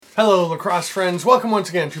Hello, lacrosse friends. Welcome once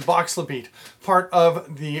again to Box La Beat, part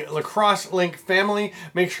of the Lacrosse Link family.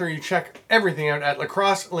 Make sure you check everything out at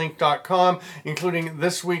lacrosselink.com, including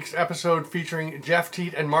this week's episode featuring Jeff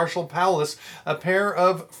Teat and Marshall Powless, a pair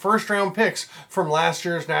of first-round picks from last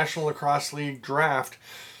year's National Lacrosse League draft.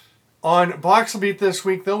 On Box La Beat this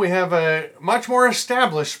week, though, we have a much more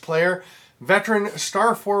established player, veteran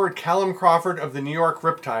star forward Callum Crawford of the New York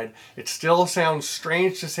Riptide. It still sounds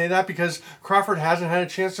strange to say that because Crawford hasn't had a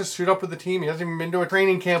chance to suit up with the team. He hasn't even been to a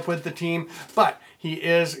training camp with the team, but he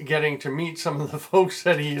is getting to meet some of the folks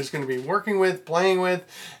that he is going to be working with, playing with,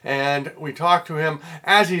 and we talked to him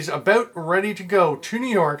as he's about ready to go to New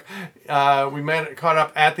York. We caught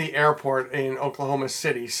up at the airport in Oklahoma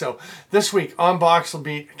City. So this week on Box La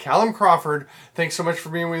Beat, Callum Crawford. Thanks so much for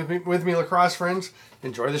being with me, lacrosse friends.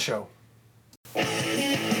 Enjoy the show.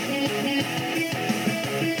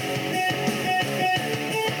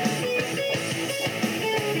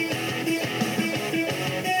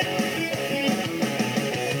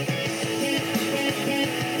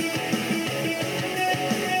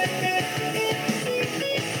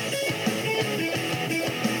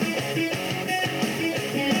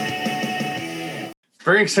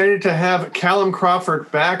 Very excited to have Callum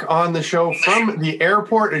Crawford back on the show from the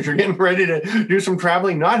airport as you're getting ready to do some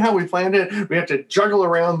traveling. Not how we planned it. We have to juggle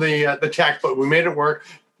around the tech, but we made it work.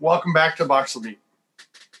 Welcome back to Box La Beat.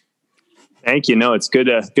 Thank you. No, it's good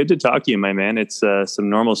to talk to you, my man. It's some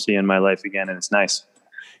normalcy in my life again, and it's nice.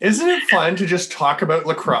 Isn't it fun to just talk about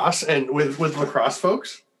lacrosse and with lacrosse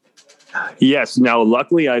folks? Yes. Now,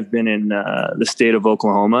 luckily, I've been in the state of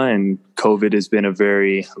Oklahoma, and COVID has been a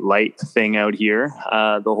very light thing out here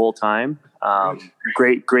the whole time.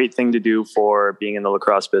 Great thing to do for being in the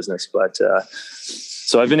lacrosse business. But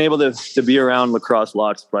so I've been able to be around lacrosse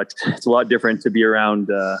lots, but it's a lot different to be around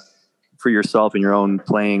for yourself and your own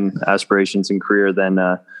playing aspirations and career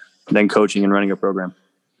than coaching and running a program.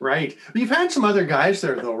 Right. You've had some other guys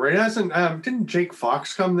there, though, right? Didn't Jake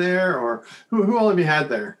Fox come there, or who all have you had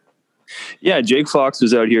there? Yeah, Jake Fox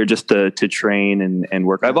was out here just to train and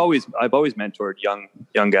work. I've always mentored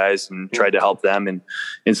young guys and tried to help them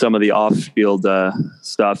in some of the off field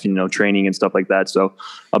stuff, training and stuff like that. So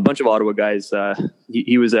a bunch of Ottawa guys.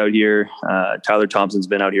 He was out here. Tyler Thompson's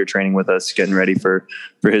been out here training with us, getting ready for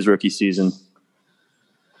his rookie season.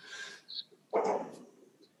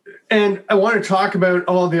 And I want to talk about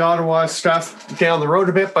all the Ottawa stuff down the road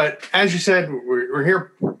a bit, but as you said, we're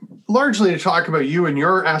here largely to talk about you and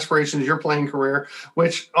your aspirations, your playing career,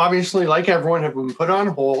 which obviously, like everyone, have been put on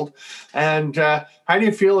hold. And how do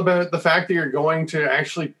you feel about the fact that you're going to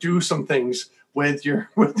actually do some things with your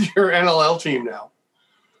NLL team now?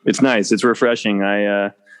 It's nice. It's refreshing.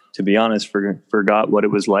 I, to be honest, forgot what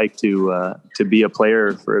it was like to be a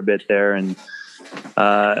player for a bit there, and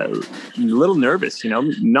a little nervous. I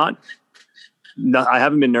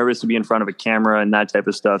haven't been nervous to be in front of a camera and that type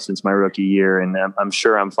of stuff since my rookie year. And I'm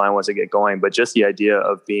sure I'm fine once I get going, but just the idea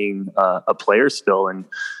of being a player still. And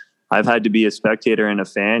I've had to be a spectator and a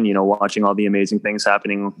fan, watching all the amazing things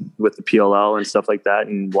happening with the PLL and stuff like that,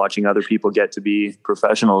 and watching other people get to be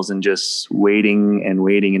professionals and just waiting and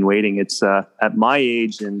waiting and waiting. It's at my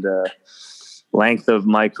age and length of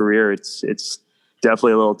my career, it's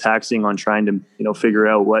definitely a little taxing on trying to, figure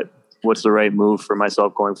out what's the right move for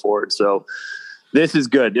myself going forward. So this is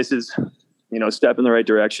good. This is, a step in the right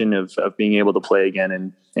direction of being able to play again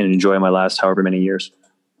and enjoy my last however many years.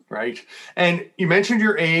 Right. And you mentioned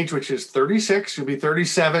your age, which is 36. You'll be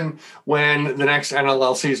 37 when the next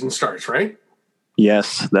NLL season starts, right?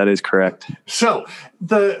 Yes, that is correct. So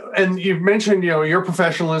and you've mentioned, your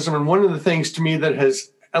professionalism. And one of the things to me that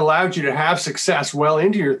has allowed you to have success well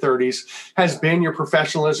into your 30s has been your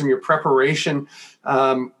professionalism, your preparation,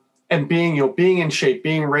 and being in shape,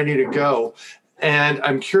 being ready to go. And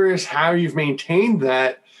I'm curious how you've maintained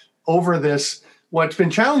that over what's been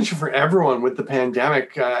challenging for everyone with the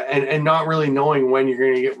pandemic, and not really knowing when you're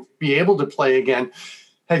going to be able to play again.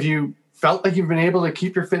 Have you felt like you've been able to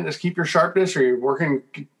keep your fitness, keep your sharpness? Are you working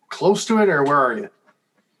close to it, or where are you?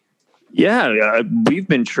 Yeah, we've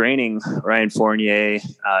been training Ryan Fournier,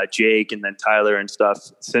 Jake, and then Tyler and stuff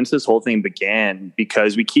since this whole thing began,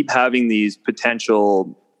 because we keep having these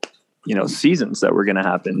potential seasons that were going to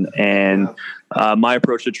happen. And my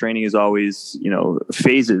approach to training is always,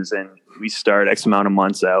 phases, and we start X amount of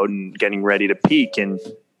months out and getting ready to peak. And,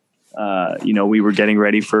 we were getting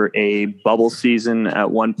ready for a bubble season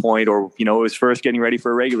at one point, or, it was first getting ready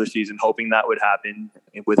for a regular season, hoping that would happen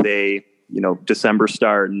with a, December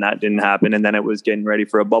start, and that didn't happen. And then it was getting ready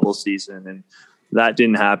for a bubble season, and that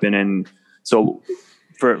didn't happen. And so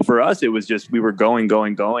for us, it was just, we were going.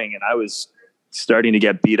 And I was starting to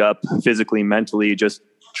get beat up physically, mentally, just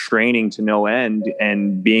training to no end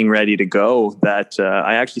and being ready to go that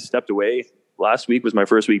I actually stepped away. Last week was my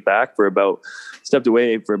first week back stepped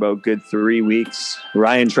away for about good 3 weeks.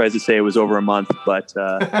 Ryan tries to say it was over a month, but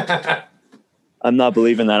I'm not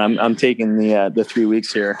believing that. I'm taking the 3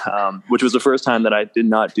 weeks here, which was the first time that I did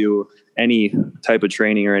not do any type of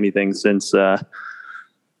training or anything since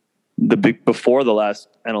before the last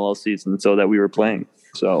NLL season, so that we were playing.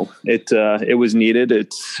 So it was needed.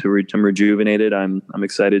 I'm rejuvenated. I'm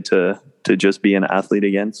excited to just be an athlete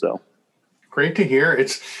again. So great to hear.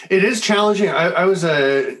 It is challenging. I was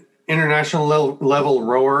a international level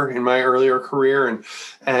rower in my earlier career,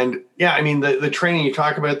 and yeah, I mean the training you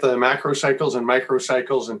talk about, the macro cycles and micro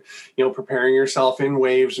cycles, and preparing yourself in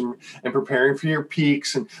waves and preparing for your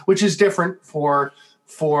peaks, and which is different for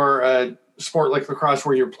a sport like lacrosse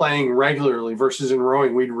where you're playing regularly versus in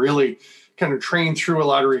rowing. We'd really kind of train through a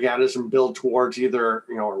lot of regattas and build towards either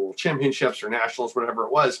our world championships or nationals, whatever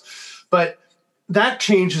it was. But that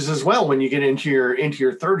changes as well when you get into your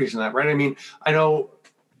 30s and that, right? I mean, I know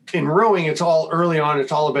in rowing, it's all early on.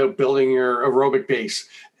 It's all about building your aerobic base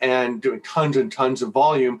and doing tons and tons of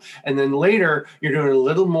volume. And then later, you're doing a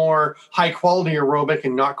little more high quality aerobic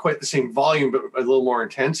and not quite the same volume, but a little more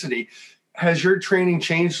intensity. Has your training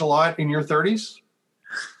changed a lot in your 30s?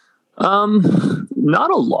 Not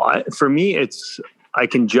a lot. For me, I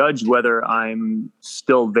can judge whether I'm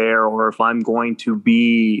still there or if I'm going to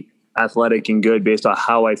be athletic and good based on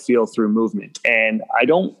how I feel through movement. And I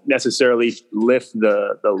don't necessarily lift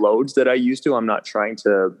the loads that I used to. I'm not trying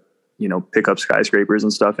to, pick up skyscrapers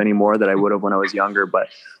and stuff anymore that I would have when I was younger, but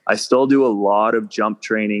I still do a lot of jump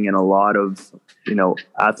training and a lot of,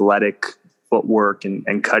 athletic footwork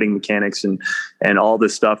and cutting mechanics and all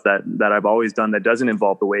this stuff that I've always done that doesn't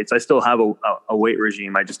involve the weights. I still have a weight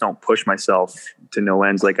regime. I just don't push myself to no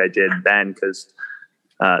ends like I did then, because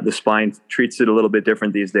the spine treats it a little bit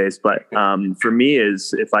different these days. But for me,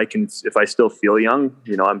 is if I still feel young,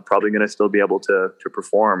 I'm probably going to still be able to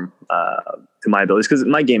perform to my abilities, because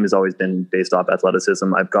my game has always been based off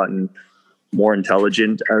athleticism. I've gotten more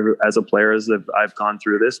intelligent as a player as I've gone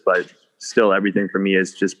through this, but still everything for me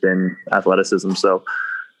has just been athleticism. So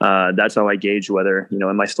that's how I gauge whether,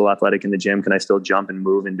 am I still athletic in the gym? Can I still jump and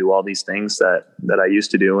move and do all these things that I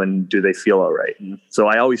used to do? And do they feel all right? And so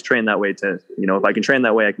I always train that way to, if I can train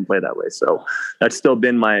that way, I can play that way. So that's still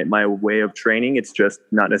been my way of training. It's just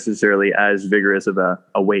not necessarily as vigorous of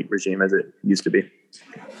a weight regime as it used to be.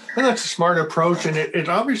 And that's a smart approach. And it's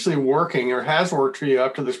obviously working, or has worked for you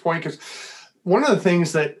up to this point, because one of the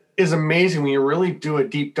things that is amazing when you really do a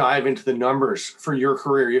deep dive into the numbers for your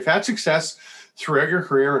career, you've had success throughout your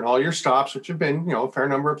career and all your stops, which have been, a fair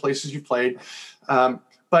number of places you've played.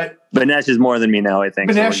 But Banesh is more than me now, I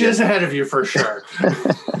think. Banesh is ahead of you for sure.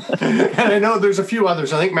 And I know there's a few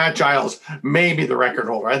others. I think Matt Giles may be the record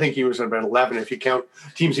holder. I think he was at about 11 if you count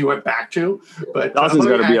teams he went back to. But Dawson's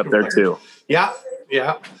got to be up there too. Yeah.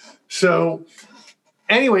 So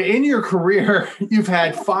anyway, in your career, you've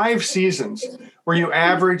had 5 seasons where you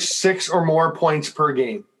average 6 or more points per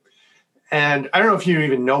game. And I don't know if you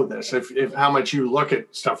even know this, if how much you look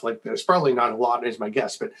at stuff like this. Probably not a lot is my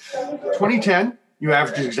guess. But 2010, you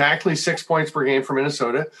averaged exactly 6 points per game for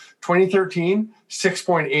Minnesota. 2013,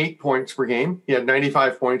 6.8 points per game. You had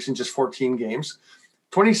 95 points in just 14 games.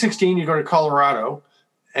 2016, you go to Colorado,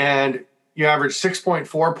 and you averaged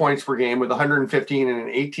 6.4 points per game with 115 in an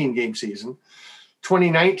 18-game season.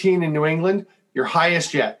 2019 in New England, your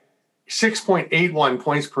highest yet, 6.81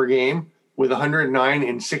 points per game with 109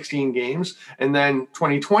 in 16 games. And then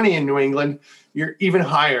 2020 in New England, you're even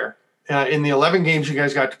higher. In the 11 games you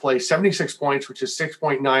guys got to play, 76 points, which is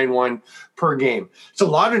 6.91 per game. It's a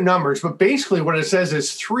lot of numbers, but basically what it says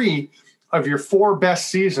is 3 of your 4 best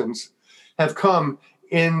seasons have came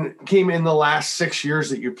in the last 6 years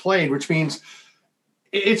that you played, which means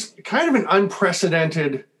it's kind of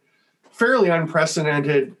an fairly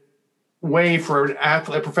unprecedented way for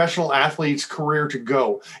a professional athlete's career to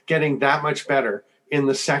go, getting that much better in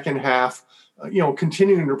the second half,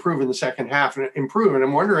 continuing to improve in the second half and improve. And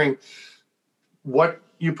I'm wondering what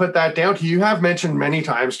you put that down to. You have mentioned many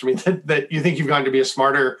times to me that you think you've gotten to be a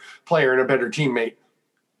smarter player and a better teammate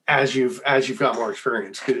as you've got more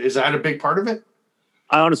experience. Is that a big part of it?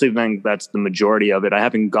 I honestly think that's the majority of it. I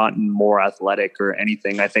haven't gotten more athletic or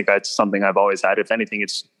anything. I think that's something I've always had. If anything,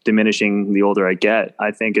 it's diminishing the older I get.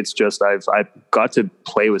 I think it's just I've got to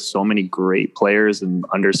play with so many great players and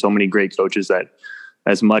under so many great coaches that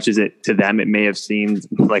as much as it to them, it may have seemed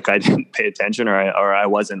like I didn't pay attention or I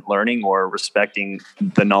wasn't learning or respecting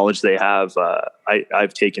the knowledge they have.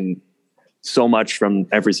 I've taken so much from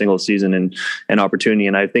every single season and opportunity.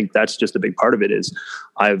 And I think that's just a big part of it is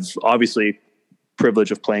I've obviously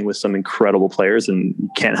privilege of playing with some incredible players, and you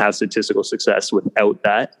can't have statistical success without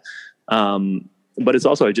that. But it's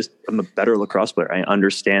also, I'm a better lacrosse player. I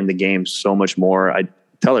understand the game so much more. I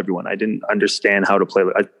tell everyone I didn't understand how to play.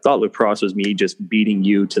 I thought lacrosse was me just beating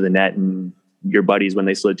you to the net and your buddies when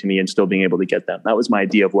they slid to me and still being able to get them. That was my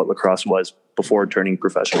idea of what lacrosse was before turning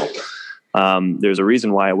professional. There's a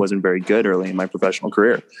reason why I wasn't very good early in my professional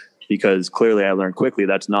career, because clearly I learned quickly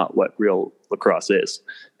that's not what real lacrosse is.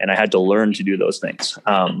 And I had to learn to do those things.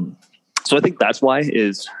 So I think that's why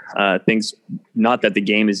is things, not that the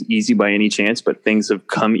game is easy by any chance, but things have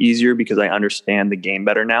come easier because I understand the game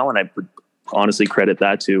better now. And I would honestly credit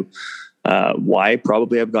that to why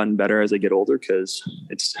probably I've gotten better as I get older, because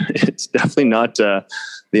it's definitely not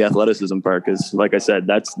the athleticism part, because like I said,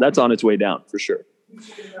 that's on its way down for sure.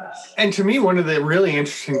 And to me, one of the really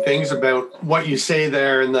interesting things about what you say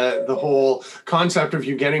there and the whole concept of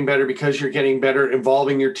you getting better because you're getting better at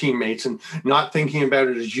involving your teammates and not thinking about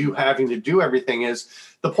it as you having to do everything is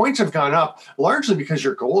the points have gone up largely because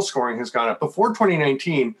your goal scoring has gone up. Before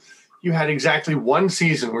 2019, you had exactly one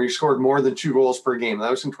season where you scored more than 2 goals per game. That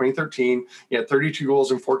was in 2013. You had 32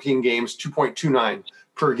 goals in 14 games, 2.29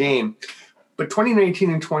 per game. But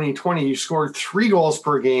 2019 and 2020, you scored 3 goals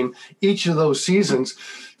per game each of those seasons.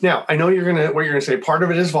 Now, I know what you're gonna say. Part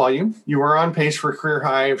of it is volume. You were on pace for a career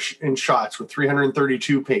high in shots with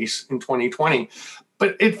 332 pace in 2020.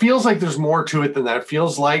 But it feels like there's more to it than that. It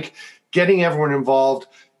feels like getting everyone involved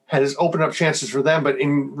has opened up chances for them, but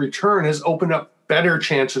in return has opened up better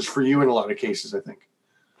chances for you in a lot of cases, I think.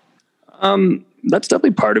 That's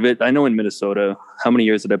definitely part of it. I know in Minnesota, how many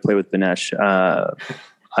years did I play with Dinesh?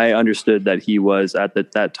 I understood that he was at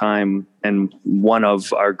that time and one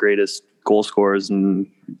of our greatest goal scorers in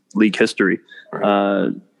league history.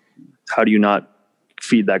 Right. How do you not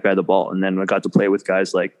feed that guy the ball? And then I got to play with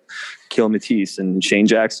guys like Kale Matisse and Shane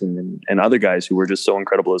Jackson and other guys who were just so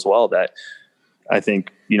incredible as well, that I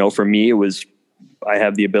think, for me, it was, I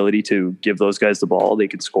have the ability to give those guys the ball. They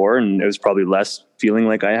could score, and it was probably less feeling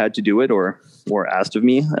like I had to do it or asked of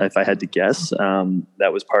me if I had to guess.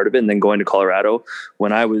 That was part of it. And then going to Colorado,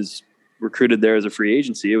 when I was recruited there as a free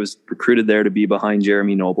agency, it was recruited there to be behind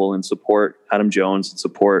Jeremy Noble and support Adam Jones and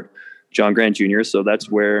support John Grant Jr. So that's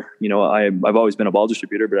where, I've always been a ball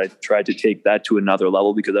distributor, but I tried to take that to another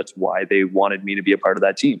level because that's why they wanted me to be a part of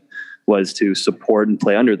that team, was to support and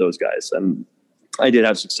play under those guys. And I did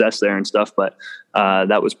have success there and stuff, but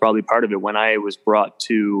that was probably part of it. When I was brought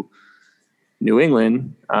to New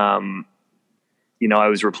England, I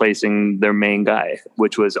was replacing their main guy,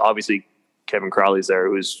 which was obviously Kevin Crowley's there,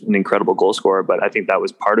 who's an incredible goal scorer. But I think that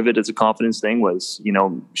was part of it as a confidence thing was,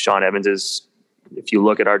 Sean Evans is, if you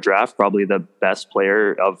look at our draft, probably the best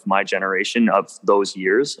player of my generation of those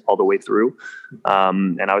years all the way through.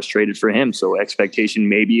 And I was traded for him. So expectation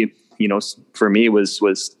maybe, for me was,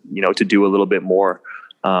 to do a little bit more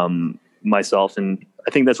myself. And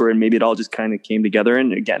I think that's where maybe it all just kind of came together.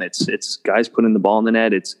 And again, it's guys putting the ball in the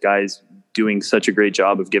net. It's guys doing such a great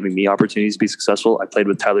job of giving me opportunities to be successful. I played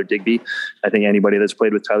with Tyler Digby. I think anybody that's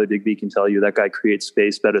played with Tyler Digby can tell you that guy creates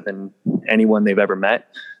space better than anyone they've ever met.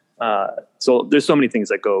 So there's so many things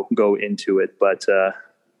that go into it, but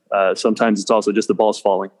sometimes it's also just the ball's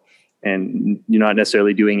falling and you're not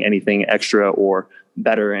necessarily doing anything extra or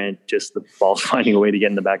better, and just the ball's finding a way to get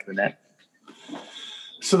in the back of the net.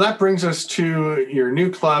 So that brings us to your new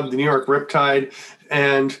club, the New York Riptide,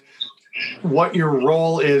 and what your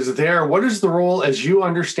role is there. What is the role as you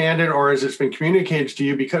understand it, or as it's been communicated to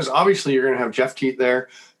you? Because obviously you're going to have Jeff Teat there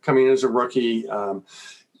coming in as a rookie.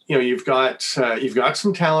 You've got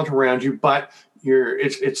some talent around you, but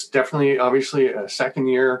it's definitely obviously a second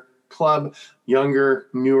year club, younger,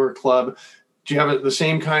 newer club. Do you have the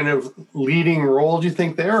same kind of leading role, do you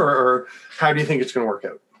think, there, or how do you think it's going to work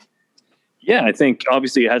out? Yeah, I think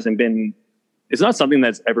obviously it's not something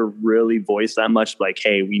that's ever really voiced that much, like,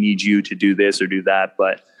 hey, we need you to do this or do that.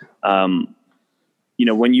 But,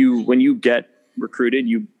 when you get recruited,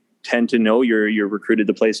 you tend to know you're recruited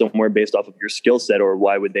to play somewhere based off of your skill set, or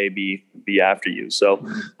why would they be after you? So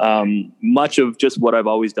much of just what I've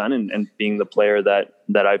always done and being the player that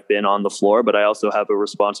I've been on the floor, but I also have a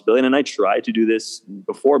responsibility. And I tried to do this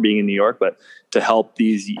before being in New York, but to help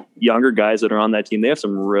these younger guys that are on that team. They have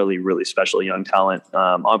some really, really special young talent.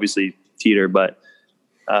 Obviously Teeter, but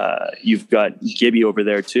you've got Gibby over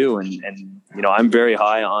there too. And I'm very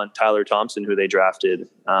high on Tyler Thompson, who they drafted.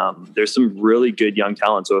 There's some really good young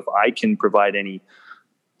talent. So if I can provide any,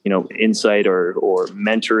 insight or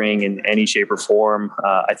mentoring in any shape or form,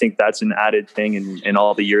 I think that's an added thing in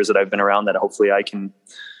all the years that I've been around, that hopefully I can,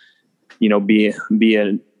 be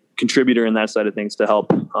a contributor in that side of things to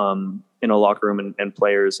help in a locker room and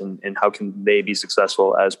players and how can they be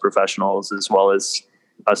successful as professionals as well as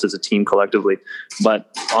us as a team collectively.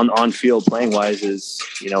 But on field playing wise is,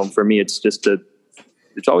 for me, it's just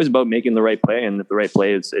it's always about making the right play. And if the right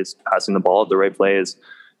play is passing the ball, if the right play is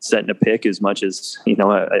setting a pick, as much as,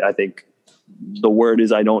 I think the word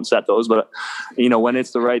is I don't set those, but when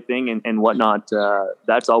it's the right thing and whatnot,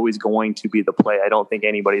 that's always going to be the play. I don't think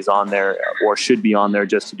anybody's on there or should be on there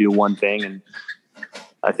just to do one thing. And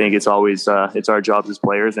I think it's always, it's our jobs as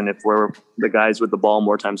players. And if we're the guys with the ball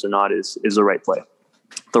more times than not is the right play.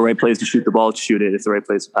 The right place to shoot the ball, shoot it. If the right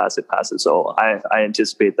place to pass it. So I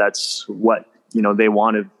anticipate that's what, they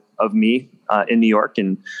wanted of me in New York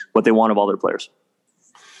and what they want of all their players.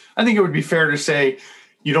 I think it would be fair to say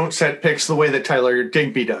you don't set picks the way that Tyler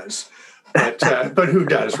Digby does, but who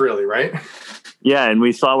does really, right? Yeah. And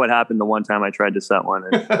we saw what happened the one time I tried to set one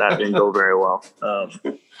and that didn't go very well.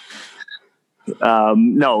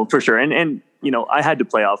 No, for sure. And I had to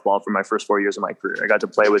play off ball for my first 4 years of my career. I got to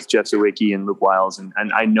play with Jeff Zwicky and Luke Wiles, and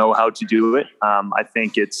I know how to do it. I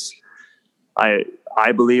think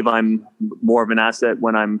I believe I'm more of an asset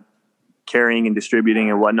when I'm carrying and distributing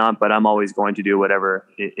and whatnot, but I'm always going to do whatever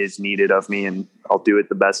is needed of me, and I'll do it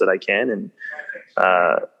the best that I can. And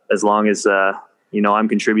as long as, I'm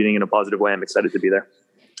contributing in a positive way, I'm excited to be there.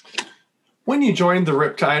 When you joined the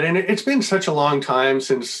Riptide, and it's been such a long time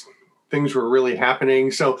since things were really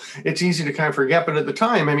happening, so it's easy to kind of forget. But at the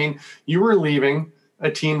time, you were leaving a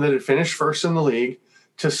team that had finished first in the league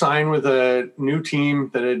to sign with a new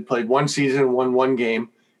team that had played one season and won one game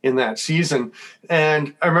in that season.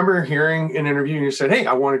 And I remember hearing an interview and you said, hey,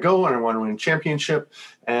 I want to go and I want to win a championship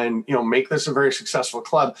and, make this a very successful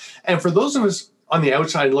club. And for those of us on the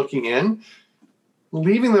outside looking in,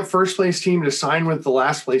 leaving the first place team to sign with the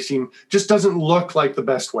last place team just doesn't look like the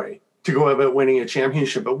best way to go about winning a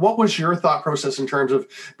championship. But what was your thought process in terms of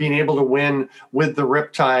being able to win with the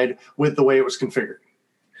Riptide with the way it was configured?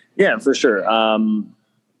 Yeah, for sure.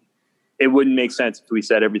 It wouldn't make sense if we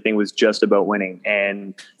said everything was just about winning.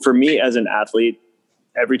 And for me as an athlete,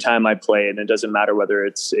 every time I play, and it doesn't matter whether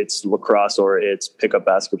it's lacrosse or it's pickup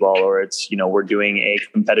basketball or it's, we're doing a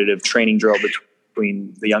competitive training drill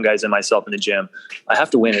between the young guys and myself in the gym, I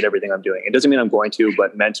have to win at everything I'm doing. It doesn't mean I'm going to,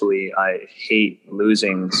 but mentally I hate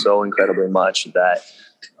losing so incredibly much that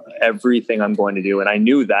everything I'm going to do. And I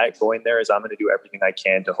knew that going there is I'm going to do everything I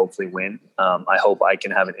can to hopefully win. I hope I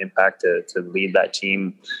can have an impact to lead that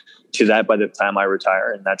team to that by the time I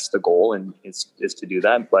retire. And that's the goal, and is to do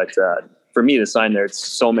that. But for me to sign there, it's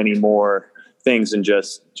so many more things than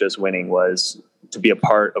just winning. Was to be a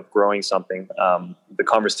part of growing something. The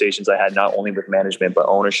conversations I had, not only with management, but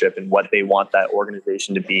ownership and what they want that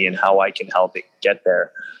organization to be and how I can help it get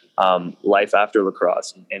there. Life after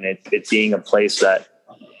lacrosse, and it being a place that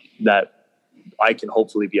I can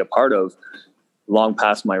hopefully be a part of long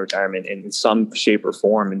past my retirement in some shape or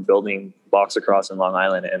form, in building box lacrosse in Long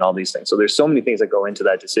Island and all these things. So there's so many things that go into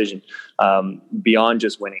that decision beyond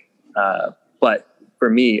just winning. But for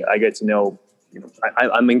me, I get to know,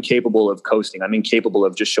 I'm incapable of coasting. I'm incapable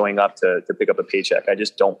of just showing up to pick up a paycheck. I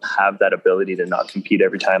just don't have that ability to not compete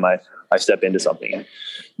every time I step into something.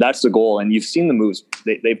 That's the goal. And you've seen the moves.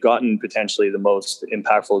 They've gotten potentially the most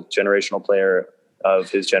impactful generational player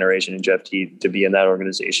of his generation in Jeff T to be in that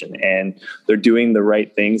organization. And they're doing the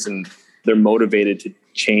right things, and they're motivated to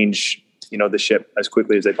change, the ship as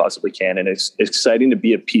quickly as they possibly can. And it's exciting to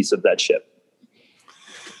be a piece of that ship.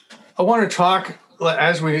 I want to talk,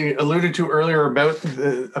 as we alluded to earlier,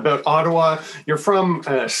 about Ottawa. You're from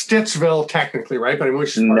Stittsville, technically, right? But in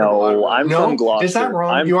which part of Ottawa? I'm from Gloucester. Is that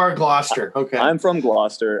wrong? You are Gloucester. Okay. I'm from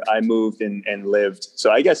Gloucester. I moved and lived.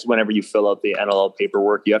 So I guess whenever you fill out the NLL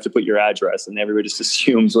paperwork, you have to put your address, and everybody just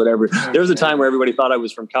assumes whatever. Okay. There was a time where everybody thought I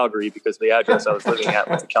was from Calgary because the address I was living at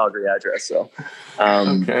was a Calgary address. So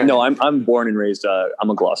okay. No, I'm born and raised.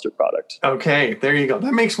 I'm a Gloucester product. Okay, there you go.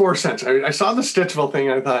 That makes more sense. I saw the Stittsville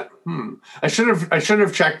thing, and I thought, I should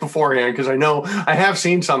have checked beforehand, because I know I have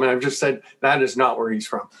seen some, and I've just said that is not where he's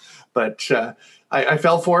from. But I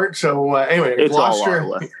fell for it. So anyway, it's Gloucester.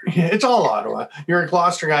 All Ottawa. It's all Ottawa. You're a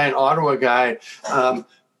Gloucester guy, an Ottawa guy.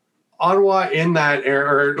 Ottawa in that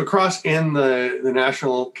area, or lacrosse in the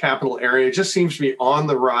national capital area, just seems to be on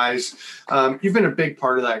the rise. You've been a big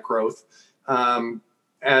part of that growth.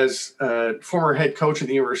 As former head coach at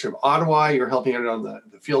the University of Ottawa, you're helping out on the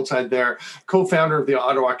field side there, co-founder of the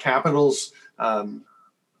Ottawa Capitals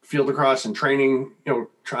field lacrosse and training,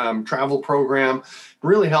 travel program,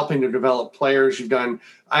 really helping to develop players. You've done,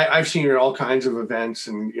 I've seen you at all kinds of events,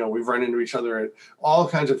 and we've run into each other at all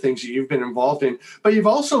kinds of things that you've been involved in. But you've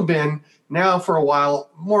also been now for a while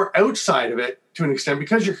more outside of it to an extent,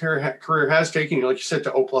 because your career has taken you, like you said,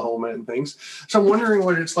 to Oklahoma and things. So I'm wondering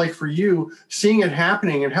what it's like for you seeing it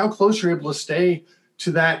happening, and how close you're able to stay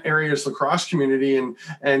to that area's lacrosse community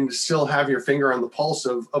and still have your finger on the pulse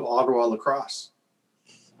of Ottawa lacrosse.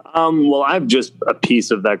 Well, I'm just a piece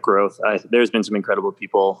of that growth. There's been some incredible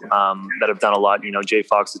people that have done a lot. Jay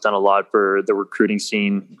Fox has done a lot for the recruiting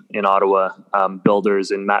scene in Ottawa, builders,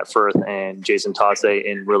 and Matt Firth and Jason Tasse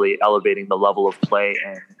in really elevating the level of play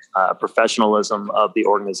and professionalism of the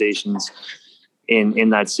organizations in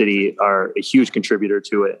that city are a huge contributor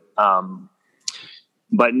to it.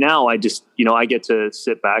 But now I just, I get to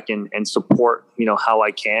sit back and support, how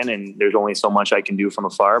I can. And there's only so much I can do from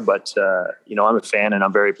afar. But, I'm a fan, and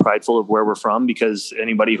I'm very prideful of where we're from, because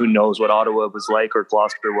anybody who knows what Ottawa was like, or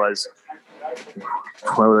Gloucester was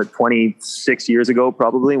 26 years ago,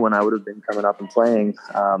 probably, when I would have been coming up and playing,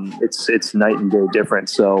 it's night and day different.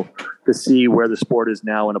 So to see where the sport is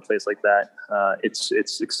now in a place like that,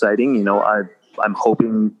 it's exciting. I'm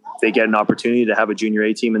hoping they get an opportunity to have a junior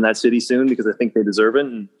A team in that city soon, because I think they deserve it.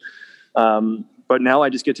 And, but now I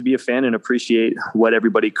just get to be a fan and appreciate what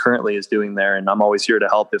everybody currently is doing there. And I'm always here to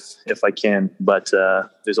help if I can, but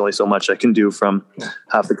there's only so much I can do from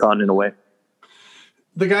half the continent away.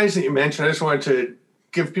 The guys that you mentioned, I just wanted to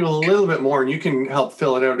give people a little bit more, and you can help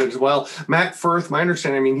fill it out as well. Matt Firth, my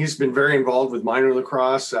understanding, he's been very involved with minor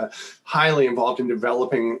lacrosse, highly involved in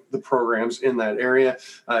developing the programs in that area.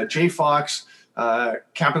 Jay Fox,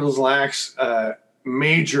 Capitals Lax,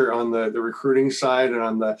 major on the recruiting side and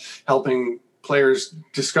on the helping players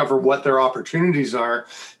discover what their opportunities are.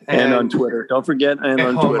 And on Twitter. Don't forget. And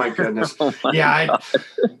on Twitter. Oh, my goodness.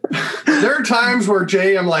 There are times where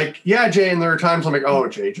Jay, I'm like, yeah, Jay. And there are times I'm like, oh,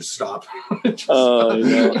 Jay, just stop. Well,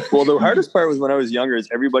 the hardest part was when I was younger is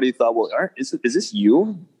everybody thought, well, is this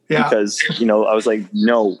you? Yeah. Because, I was like,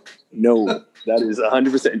 no, that is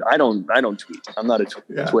 100%. I don't tweet. I'm not a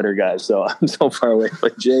Twitter guy, so I'm so far away.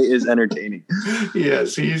 But Jay is entertaining.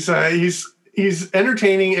 Yes, he's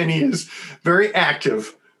entertaining, and he is very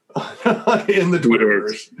active in the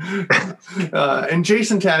Twitterverse. And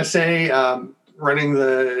Jason Tasse, running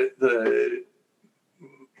the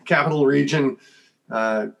Capital Region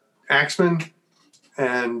Axemen,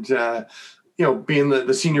 and being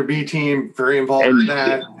the senior B team, very involved in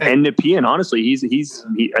that. And Nepean, honestly, he's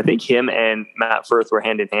I think him and Matt Firth were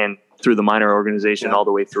hand in hand through the minor organization all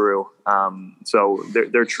the way through. So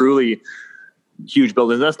they're truly huge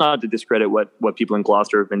buildings. That's not to discredit what people in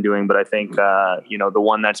Gloucester have been doing, but I think the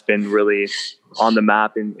one that's been really on the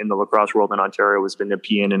map in the lacrosse world in Ontario has been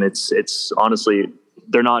Nepean, and it's honestly,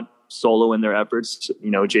 they're not solo in their efforts.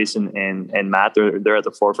 Jason and Matt, they're at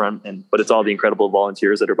the forefront, but it's all the incredible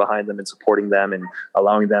volunteers that are behind them and supporting them and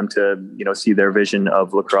allowing them to see their vision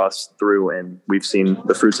of lacrosse through, and we've seen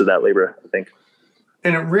the fruits of that labor, I think.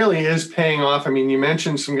 And it really is paying off. I mean, you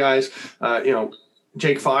mentioned some guys,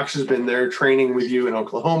 Jake Fox has been there training with you in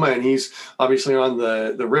Oklahoma, and he's obviously on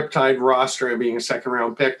the Riptide roster and being a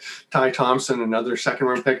second-round pick. Ty Thompson, another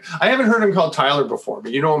second-round pick. I haven't heard him called Tyler before,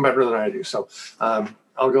 but you know him better than I do. So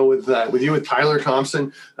I'll go with you with Tyler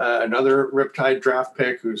Thompson, another Riptide draft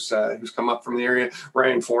pick who's come up from the area.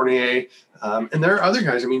 Ryan Fournier, and there are other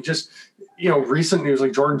guys. I mean, just recent news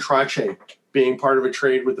like Jordan Trache being part of a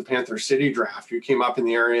trade with the Panther City draft, who came up in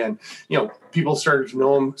the area, and people started to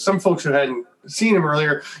know him. Some folks who hadn't seen him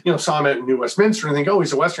earlier, saw him at New Westminster and think, oh,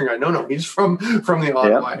 he's a Western guy. No, he's from the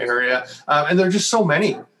Ottawa area. And there are just so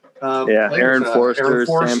many. Aaron Forster,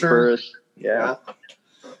 Sam Firth,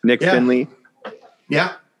 Nick Finley.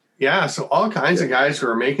 Yeah. So all kinds of guys who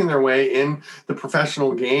are making their way in the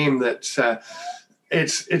professional game. That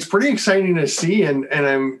it's pretty exciting to see, and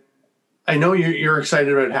I know you're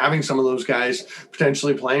excited about having some of those guys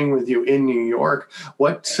potentially playing with you in New York.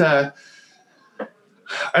 What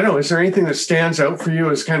I don't know, is there anything that stands out for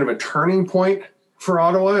you as kind of a turning point for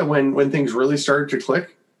Ottawa when things really started to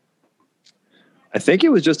click? I think it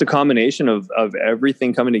was just a combination of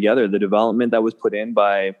everything coming together. The development that was put in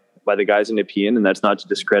by the guys in Nepean, and that's not to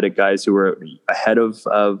discredit guys who were ahead of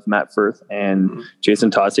Matt Firth and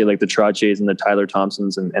Jason Tasse, like the Traches and the Tyler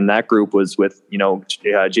Thompsons, and that group was with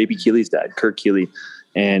JP Keeley's dad, Kirk Keeley,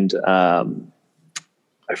 and I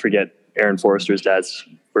forget Aaron Forrester's dad's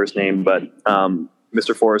first name, but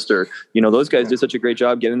Mr. Forrester. Those guys did such a great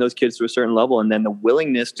job getting those kids to a certain level, and then the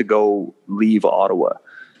willingness to go leave Ottawa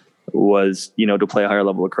was to play a higher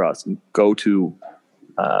level lacrosse and go to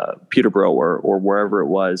Peterborough or wherever it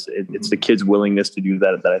was. It's the kids' willingness to do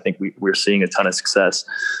that I think we're seeing a ton of success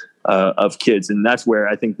of kids. And that's where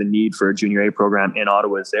I think the need for a junior A program in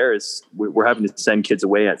Ottawa is there. Is we're having to send kids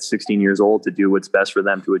away at 16 years old to do what's best for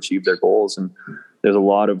them to achieve their goals. And there's a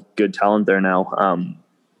lot of good talent there now.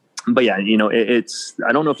 But yeah, it's,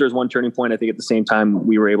 I don't know if there's one turning point. I think at the same time,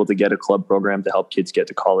 we were able to get a club program to help kids get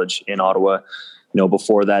to college in Ottawa.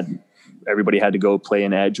 Before that, everybody had to go play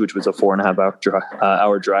in Edge, which was a 4.5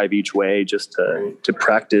 hour drive each way just to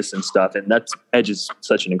practice and stuff. And that's, Edge is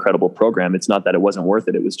such an incredible program. It's not that it wasn't worth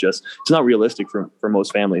it. It was just, it's not realistic for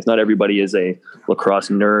most families. Not everybody is a lacrosse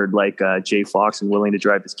nerd like Jay Fox and willing to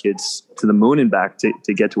drive his kids to the moon and back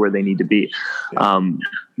to get to where they need to be.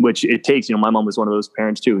 Which it takes, my mom was one of those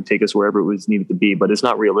parents too, take us wherever it was needed to be, but it's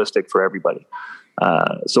not realistic for everybody.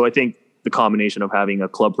 So I think the combination of having a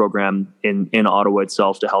club program in Ottawa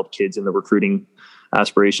itself to help kids in the recruiting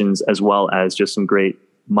aspirations, as well as just some great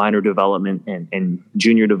minor development and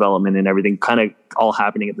junior development and everything kind of all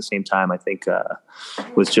happening at the same time, I think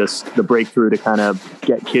was just the breakthrough to kind of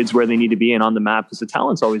get kids where they need to be and on the map, because the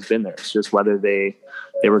talent's always been there. It's just whether they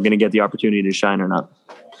were going to get the opportunity to shine or not.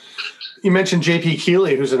 You mentioned JP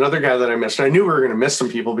Keeley, who's another guy that I missed. I knew we were going to miss some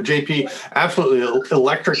people, but JP, absolutely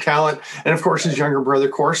electric talent. And of course, his younger brother,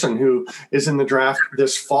 Corson, who is in the draft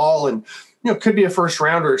this fall and, could be a first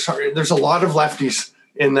rounder. There's a lot of lefties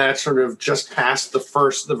in that sort of just past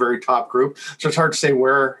the very top group. So it's hard to say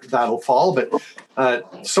where that'll fall, but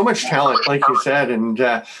so much talent, like you said, and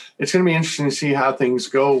it's going to be interesting to see how things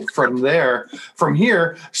go from there. From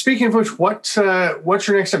here, speaking of which, what's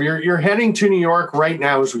your next step? You're heading to New York right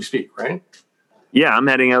now as we speak, right? Yeah, I'm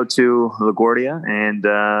heading out to LaGuardia and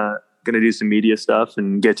going to do some media stuff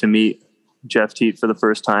and get to meet Jeff Teat for the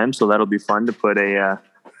first time. So that'll be fun to put a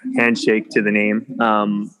handshake to the name.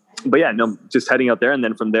 But yeah, no, just heading out there. And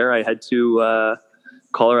then from there, I head to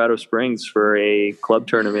Colorado Springs for a club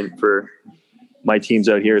tournament for my teams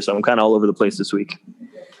out here. So I'm kind of all over the place this week.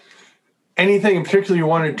 Anything in particular you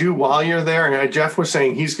want to do while you're there? And Jeff was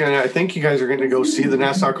saying I think you guys are going to go see the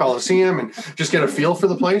Nassau Coliseum and just get a feel for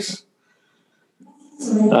the place.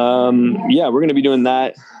 Yeah, we're going to be doing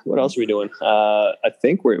that. What else are we doing? I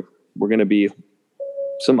think we're going to be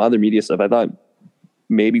some other media stuff. I thought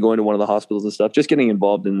maybe going to one of the hospitals and stuff, just getting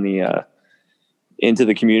involved in the, into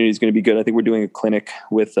the community is going to be good. I think we're doing a clinic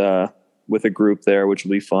with a group there, which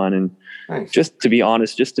will be fun. And nice. Just to be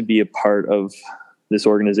honest, just to be a part of this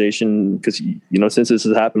organization, because, since this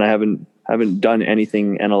has happened, I haven't done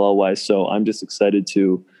anything NLL wise. So I'm just excited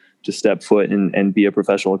to step foot and be a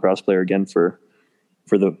professional lacrosse player again for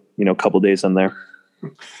the, couple days I'm there.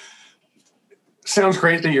 Sounds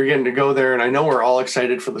great that you're getting to go there. And I know we're all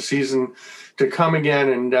excited for the season to come again.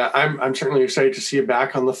 And I'm certainly excited to see you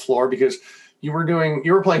back on the floor, because you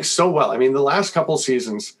were playing so well. I mean, the last couple of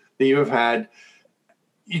seasons that you have had,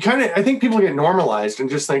 I think people get normalized and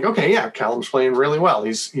just think, okay, yeah, Callum's playing really well.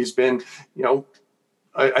 He's been,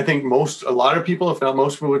 I think a lot of people, if not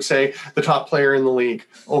most people, would say the top player in the league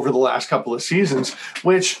over the last couple of seasons,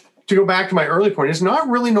 which, to go back to my early point, is not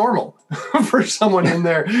really normal for someone in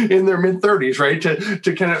their mid-30s, right?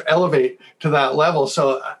 To kind of elevate to that level.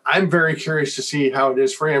 So I'm very curious to see how it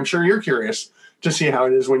is for you. I'm sure you're curious to see how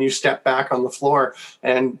it is when you step back on the floor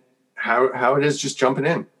and how it is just jumping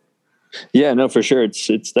in. Yeah, no, for sure.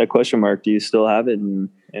 It's that question mark. Do you still have it and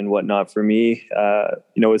whatnot? For me,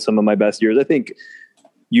 with some of my best years, I think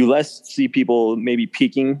you less see people maybe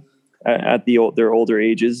peaking at their older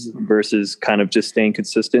ages versus kind of just staying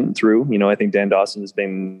consistent through. I think Dan Dawson has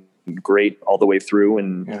been great all the way through,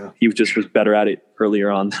 and he just was better at it earlier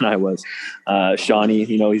on than I was. Shawnee,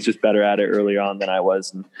 he's just better at it earlier on than I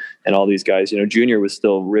was, and all these guys. Junior was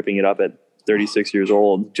still ripping it up at 36 years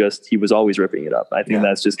old. Just he was always ripping it up. I think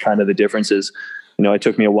that's just kind of the differences. It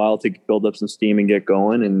took me a while to build up some steam and get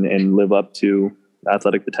going and live up to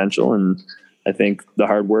athletic potential, and I think the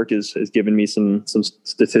hard work has given me some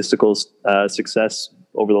statistical success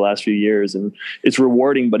over the last few years, and it's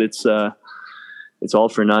rewarding, but it's all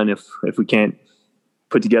for none if we can't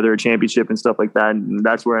put together a championship and stuff like that. And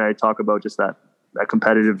that's where I talk about just that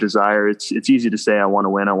competitive desire. It's easy to say I want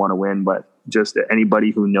to win, but just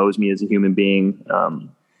anybody who knows me as a human being,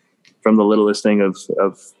 from the littlest thing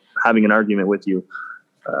of having an argument with you,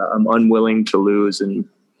 I'm unwilling to lose. And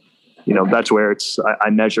that's where I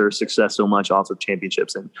measure success so much off of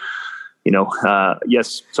championships. And,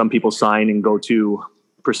 yes, some people sign and go to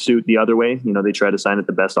pursuit the other way. They try to sign at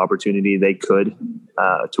the best opportunity they could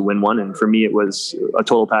to win one. And for me, it was a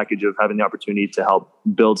total package of having the opportunity to help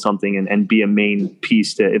build something and be a main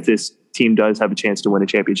piece to, if this team does have a chance to win a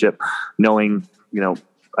championship, knowing,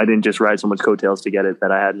 I didn't just ride someone's coattails to get it,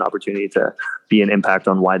 that I had an opportunity to be an impact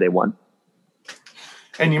on why they won.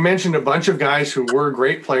 And you mentioned a bunch of guys who were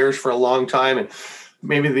great players for a long time, and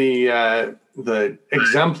maybe the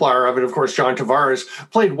exemplar of it, of course, John Tavares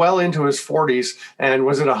played well into his 40s and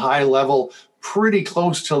was at a high level pretty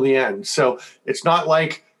close till the end. So it's not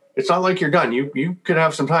like you're done. You could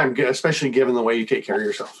have some time, especially given the way you take care of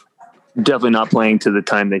yourself. Definitely not playing to the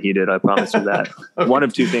time that he did. I promise you that. Okay. One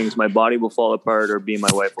of two things: my body will fall apart, or B, my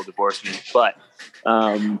wife will divorce me. But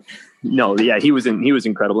no, yeah, he was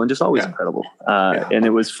incredible and just always incredible. And it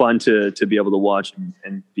was fun to be able to watch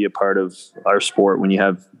and be a part of our sport when you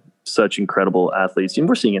have such incredible athletes. And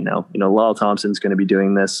we're seeing it now. Lyle Thompson's going to be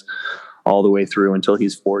doing this all the way through until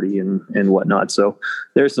he's 40 and whatnot. So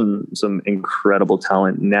there's some incredible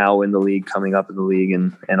talent now in the league, coming up in the league,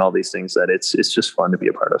 and all these things that it's just fun to be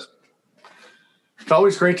a part of. It's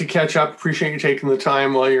always great to catch up. Appreciate you taking the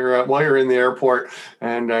time while you're in the airport,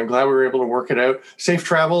 and I'm glad we were able to work it out. Safe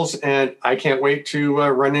travels, and I can't wait to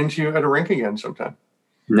run into you at a rink again sometime.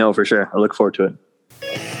 No, for sure. I look forward to it.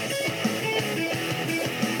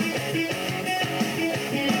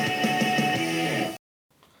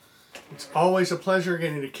 It's always a pleasure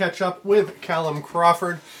getting to catch up with Callum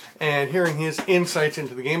Crawford and hearing his insights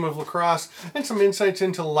into the game of lacrosse and some insights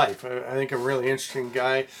into life. I think a really interesting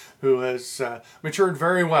guy who has matured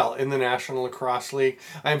very well in the National Lacrosse League.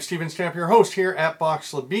 I'm Steven Stamp, your host here at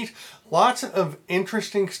Box Le Beat. Lots of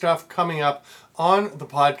interesting stuff coming up on the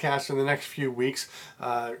podcast in the next few weeks.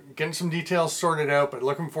 Getting some details sorted out, but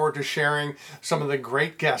looking forward to sharing some of the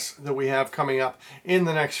great guests that we have coming up in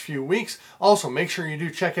the next few weeks. Also, make sure you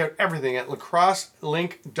do check out everything at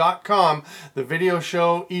lacrosselink.com. The video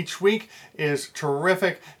show each week is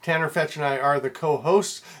terrific. Tanner Fetch and I are the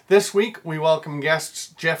co-hosts. This week, we welcome guests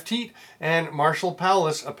Jeff Teat and Marshall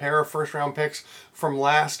Powless, a pair of first-round picks from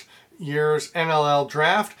last year's NLL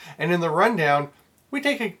draft. And in the rundown, we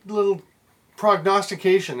take a little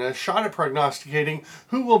a shot at prognosticating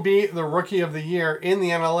who will be the Rookie of the Year in the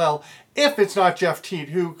NLL if it's not Jeff Teat,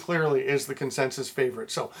 who clearly is the consensus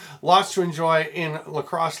favorite. So lots to enjoy in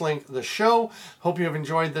Lacrosse Link, the show. Hope you have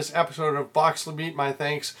enjoyed this episode of Box Le Beat. My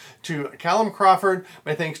thanks to Callum Crawford.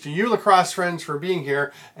 My thanks to you, lacrosse friends, for being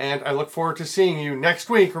here. And I look forward to seeing you next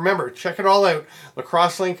week. Remember, check it all out,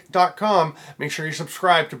 lacrosselink.com. Make sure you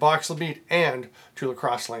subscribe to Box Le Beat and to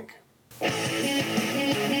Lacrosse Link.